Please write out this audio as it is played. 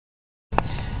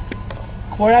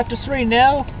Quarter after 3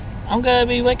 now. I'm gonna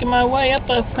be making my way up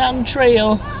a mountain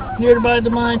trail nearby the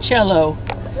Monticello.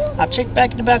 I'll check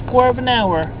back in about a quarter of an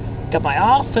hour. Got my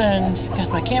off and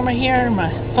got my camera here and my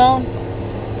phone.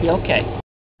 Be okay.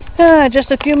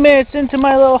 Just a few minutes into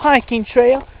my little hiking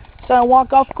trail, so I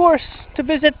walk off course to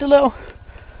visit the little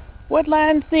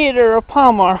Woodland Theater of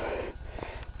Palmer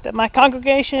that my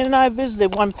congregation and I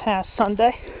visited one past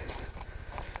Sunday.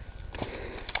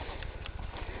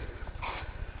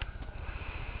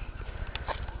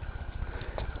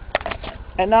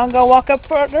 And now I'm going to walk up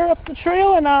further up the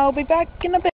trail and I'll be back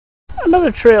in a bit.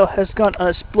 Another trail has gone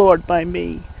unexplored by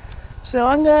me, so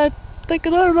I'm going to take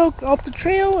another look off the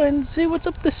trail and see what's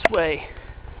up this way.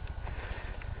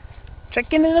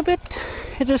 Checking in a bit.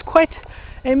 It is quite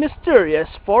a mysterious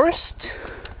forest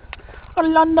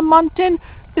along the mountain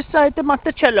beside the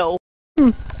Monticello.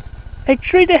 A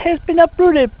tree that has been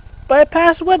uprooted by a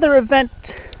past weather event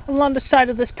along the side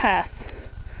of this path,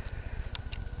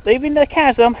 leaving the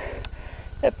chasm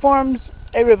that forms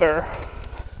a river,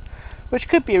 which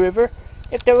could be a river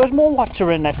if there was more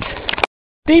water in it.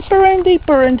 Deeper and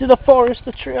deeper into the forest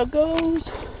the trail goes.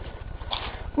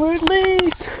 Where it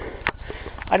leads,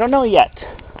 I don't know yet.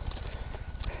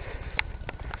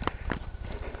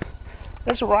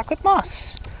 There's a rock with moss.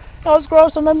 Those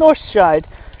grows on the north side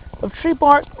of tree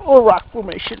bark or rock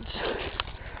formations.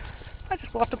 I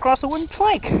just walked across a wooden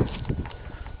plank.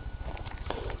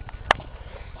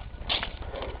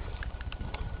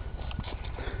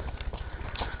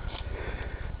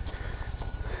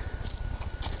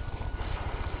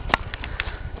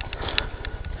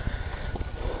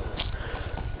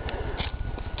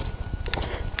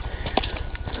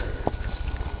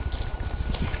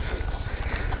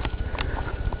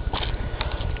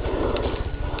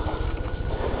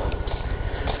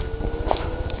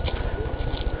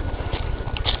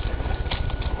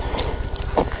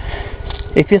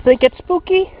 If you think it's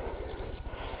spooky,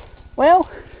 well,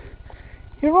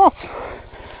 you're off.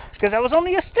 Because that was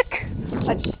only a stick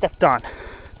I just stepped on.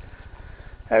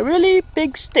 A really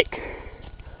big stick.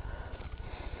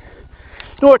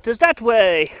 North is that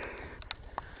way,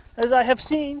 as I have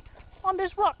seen on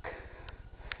this rock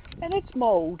and its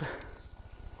mold.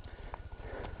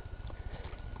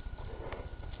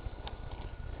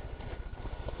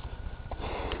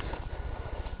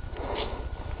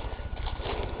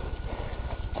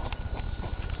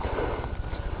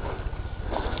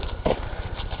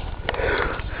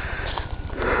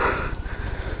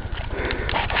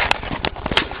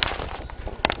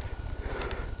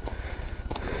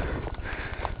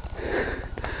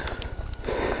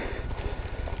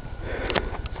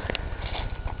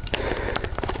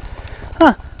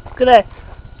 Look at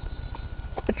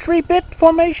that. A tree pit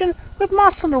formation with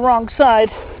moss on the wrong side.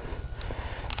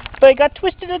 But it got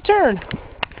twisted and turned.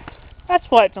 That's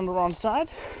why it's on the wrong side,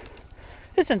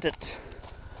 isn't it?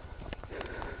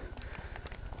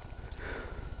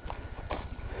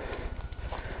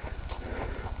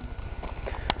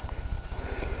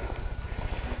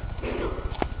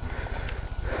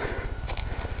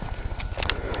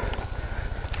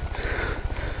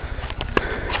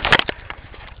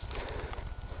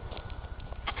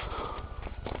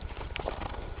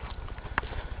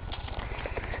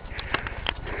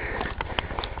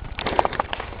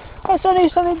 A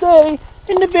sunny day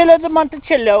in the Villa de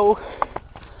Monticello.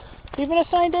 Even a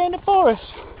sunny day in the forest.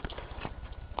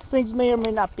 Things may or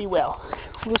may not be well.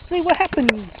 We'll see what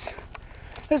happens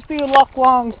as we walk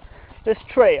along this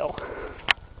trail.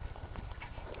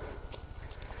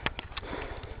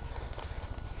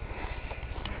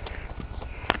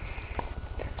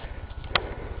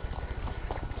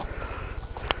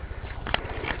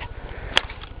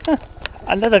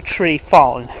 Another tree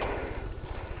fallen.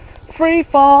 Free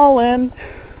falling.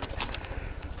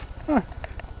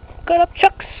 Got up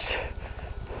chucks.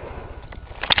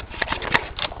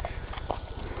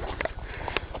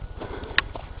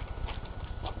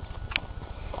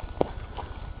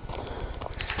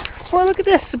 Well, look at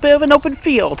this, a bit of an open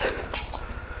field.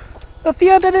 A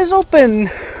field that is open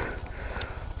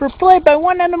for play by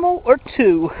one animal or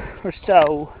two or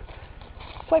so.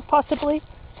 Quite possibly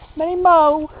many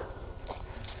more.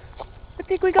 I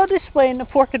think we go this way in the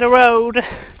fork of the road.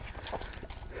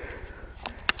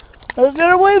 Is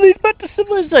there a way we get back to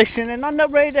civilization? And I'm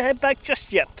not ready to head back just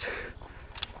yet.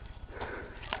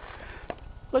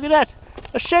 Look at that.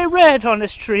 A shade red on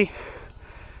this tree.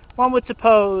 One would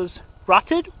suppose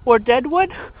rotted or dead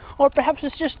wood, or perhaps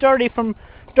it's just dirty from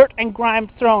dirt and grime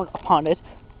thrown upon it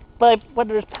by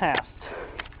weather's past.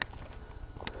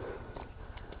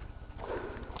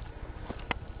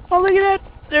 Oh, look at that.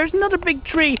 There's another big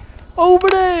tree over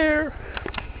there.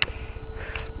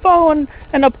 Fallen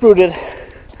and uprooted.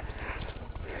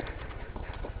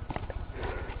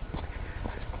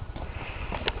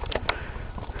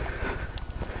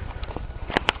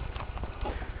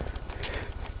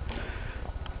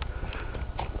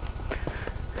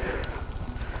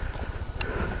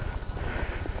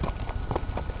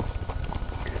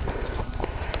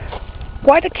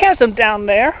 Quite a chasm down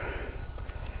there.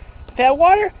 If it had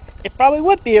water, it probably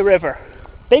would be a river.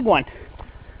 Big one.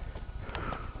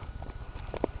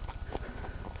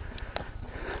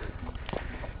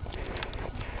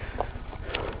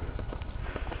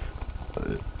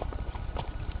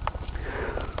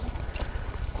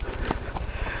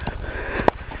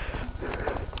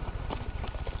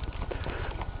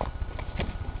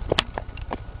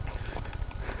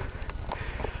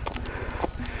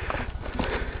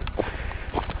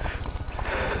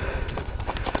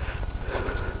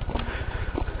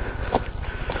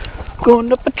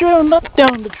 Going up a trail, not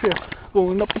down the trail.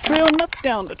 Going up a trail, not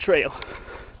down the trail.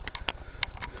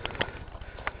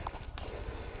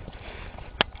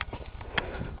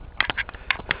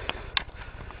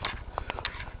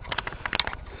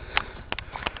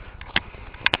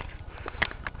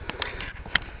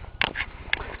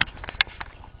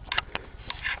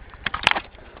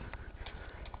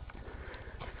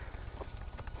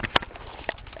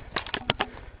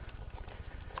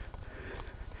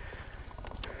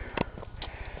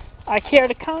 I care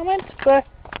to comment, but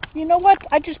you know what?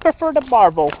 I just prefer to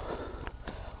marvel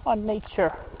on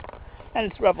nature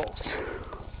and its revels.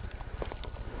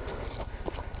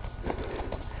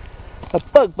 A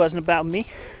bug buzzing about me.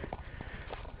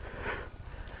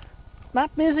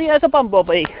 Not busy as a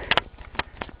bumblebee.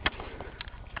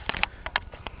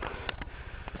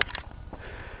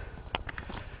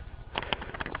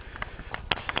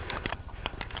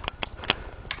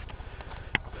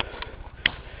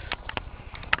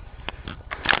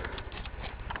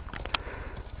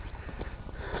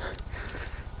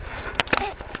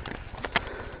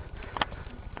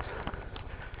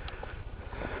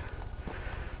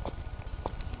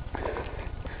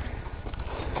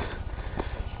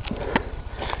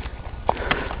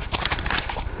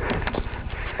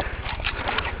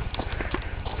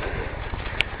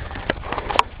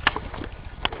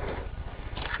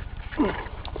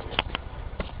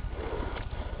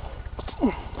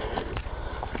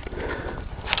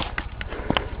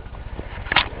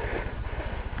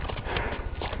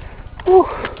 Whew.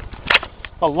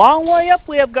 A long way up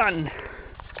we have gotten.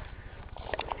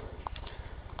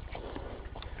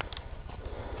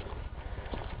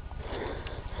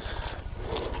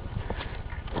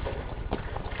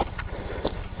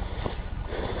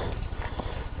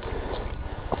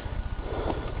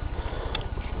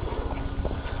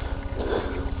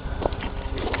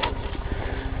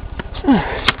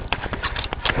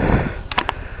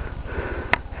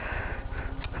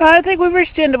 I think we've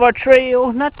reached the end of our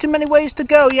trail. Not too many ways to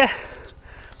go yet.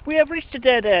 We have reached a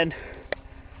dead end.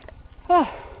 Oh.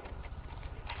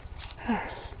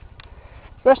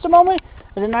 Rest a moment,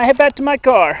 and then I head back to my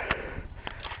car.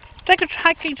 Take a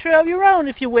hiking trail of your own,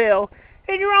 if you will,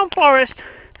 in your own forest,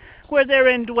 where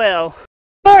therein dwell.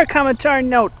 Or a commentary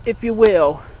note, if you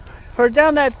will. For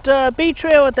down that B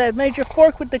trail at that major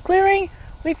fork with the clearing,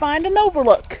 we find an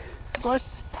overlook. So let's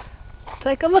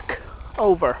take a look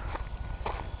over.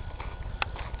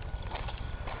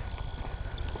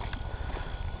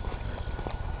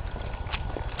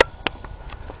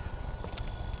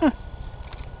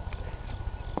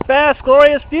 Vast,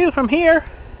 glorious view from here,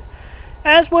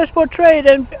 as was portrayed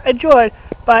and enjoyed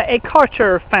by a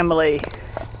Carter family.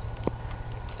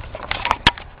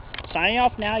 Signing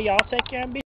off now, y'all take care and be